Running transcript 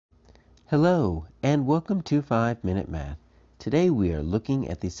Hello, and welcome to 5-Minute Math. Today we are looking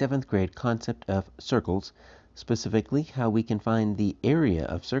at the 7th grade concept of circles, specifically how we can find the area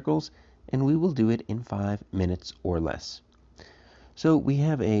of circles, and we will do it in 5 minutes or less. So we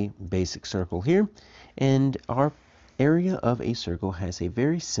have a basic circle here, and our area of a circle has a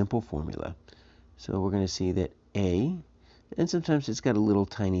very simple formula. So we're going to see that A, and sometimes it's got a little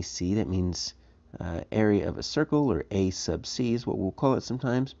tiny c, that means area of a circle, or A sub c is what we'll call it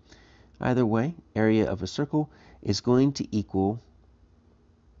sometimes. Either way, area of a circle is going to equal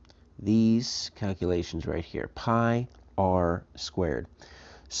these calculations right here, pi r squared.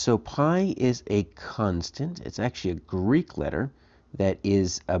 So pi is a constant. It's actually a Greek letter that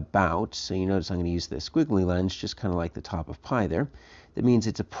is about, so you notice I'm going to use the squiggly lines just kind of like the top of pi there. That means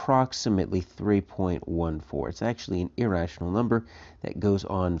it's approximately 3.14. It's actually an irrational number that goes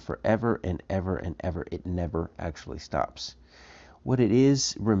on forever and ever and ever. It never actually stops. What it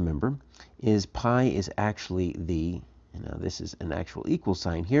is, remember, is pi is actually this is an actual equal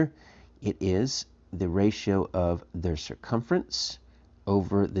sign here. It is the ratio of the circumference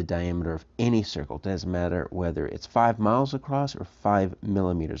over the diameter of any circle. It doesn't matter whether it's 5 miles across or 5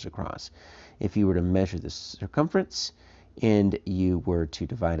 millimeters across. If you were to measure the circumference and you were to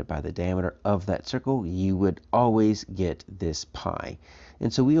divide it by the diameter of that circle, you would always get this pi.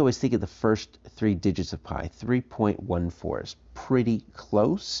 And so we always think of the first 3 digits of pi. 3.14 is pretty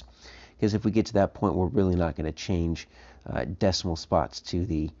close, because if we get to that point, we're really not going to change decimal spots to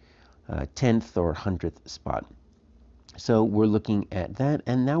the 10th or 100th spot. So we're looking at that,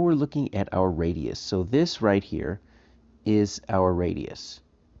 and now we're looking at our radius. So this right here is our radius.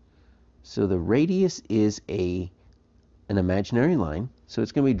 So the radius is an imaginary line, so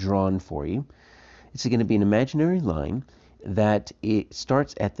it's going to be drawn for you. It's going to be an imaginary line that it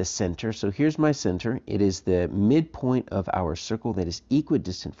starts at the center. So here's my center. It is the midpoint of our circle that is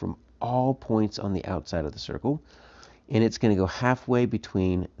equidistant from all points on the outside of the circle, and it's going to go halfway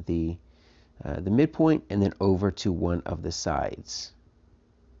between the midpoint and then over to one of the sides.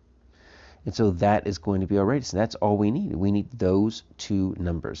 And so that is going to be our radius. That's all we need. We need those two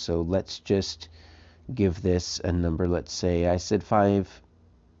numbers. So let's just give this a number. Let's say I said 5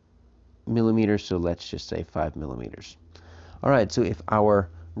 millimeters, so let's just say 5 millimeters. All right, so if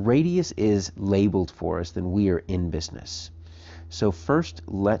our radius is labeled for us, then we are in business. So first,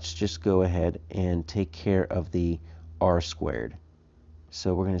 let's just go ahead and take care of the r squared.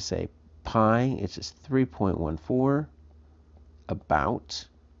 So we're going to say pi, it's just 3.14 about.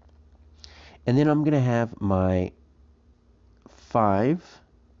 And then I'm going to have my 5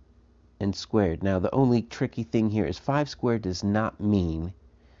 and squared. Now, the only tricky thing here is 5 squared does not mean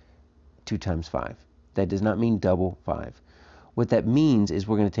 2 times 5. That does not mean double 5. What that means is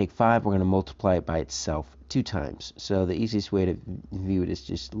we're going to take 5, we're going to multiply it by itself 2 times. So the easiest way to view it is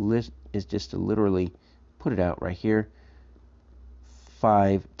just to literally put it out right here.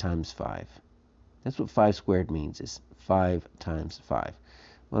 5 times 5. That's what 5 squared means, is 5 times 5.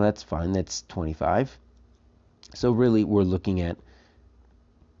 Well, that's fine. That's 25. So really, we're looking at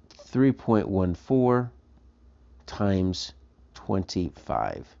 3.14 times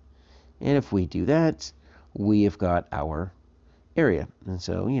 25. And if we do that, we have got our area. And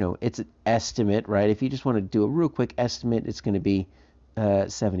so, it's an estimate, right? If you just want to do a real quick estimate, it's going to be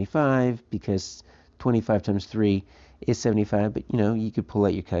 75, because 25 times 3 is 75. But, you could pull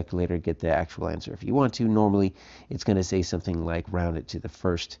out your calculator and get the actual answer if you want to. Normally, it's going to say something like round it to the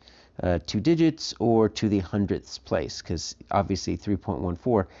first 2 digits or to the 100th place, because obviously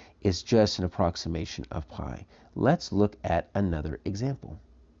 3.14 is just an approximation of pi. Let's look at another example.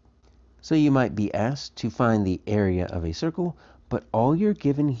 So you might be asked to find the area of a circle, but all you're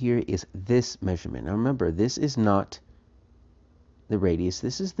given here is this measurement. Now remember, this is not the radius,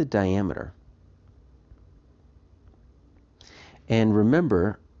 this is the diameter. And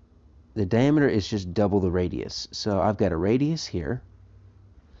remember, the diameter is just double the radius. So I've got a radius here,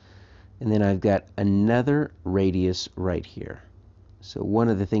 and then I've got another radius right here. So one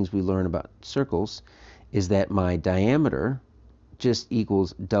of the things we learn about circles is that my diameter just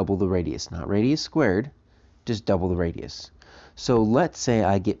equals double the radius, not radius squared, just double the radius. So let's say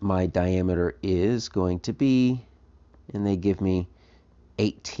I get my diameter is going to be, and they give me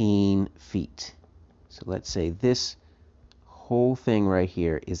 18 feet. So let's say this whole thing right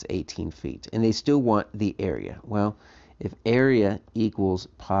here is 18 feet, and they still want the area. Well, if area equals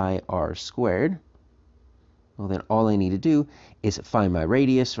pi r squared, well, then all I need to do is find my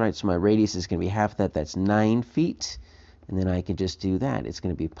radius, right? So my radius is going to be half that, that's 9 feet. And then I can just do that. It's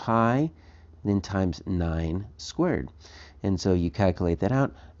going to be pi, then times 9 squared. And so you calculate that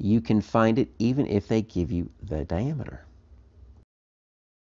out. You can find it even if they give you the diameter.